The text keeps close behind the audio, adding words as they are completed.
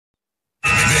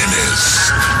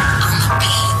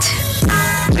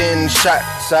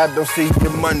shots, I don't see the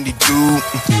money, dude.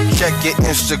 Check your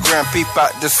Instagram, peep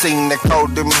out the scene, they call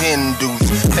them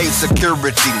Hindus. Pay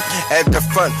security at the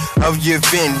front of your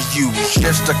venue,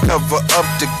 just to cover up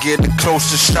to get a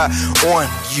closer shot on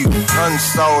you.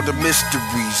 Unsolved the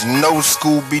mysteries, no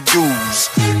Scooby-Doos,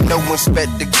 no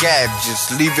inspect the gadgets,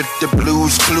 leave it to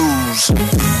Blues Clues.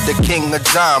 The king of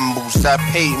Damu-The, I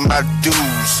paid my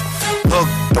dues.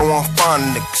 Hooked on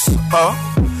phonics,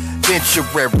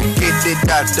 Venturary, get it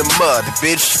out the mud,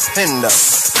 bitch, pin up,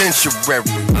 Venturary.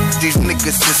 These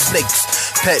niggas are snakes,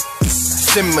 pet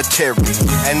cemetery.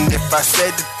 And if I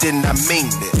said it, then I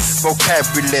mean it.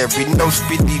 Vocabulary, no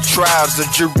speedy trials or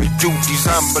jury duties,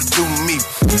 I'ma do me.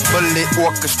 Bullet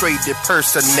orchestrated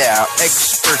personnel,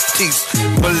 expertise.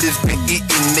 Bullets been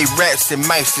eating they rats and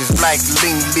mice like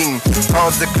Ling Ling.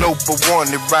 Cause the global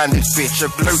warning around this bitch,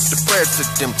 alert the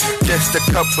president. Just a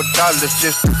couple dollars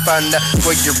just to find out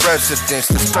where your residence.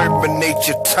 Exterminate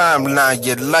your timeline,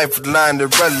 your lifeline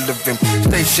irrelevant.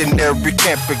 Stationary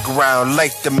camping ground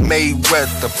like the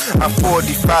Mayweather. I'm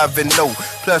 45 and 0,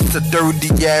 plus a dirty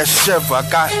ass shovel. I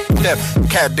got left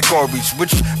categories,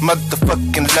 which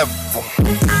motherfucking level?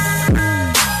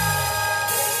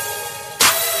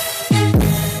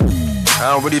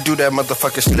 I don't really do that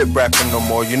motherfucking slip rapping no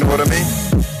more, you know what I mean?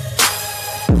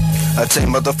 I take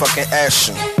motherfucking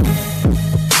action,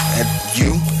 and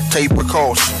you take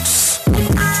precautions.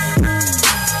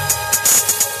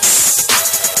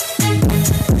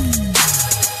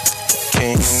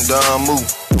 King Damu,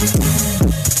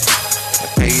 I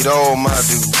paid all my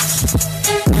dues.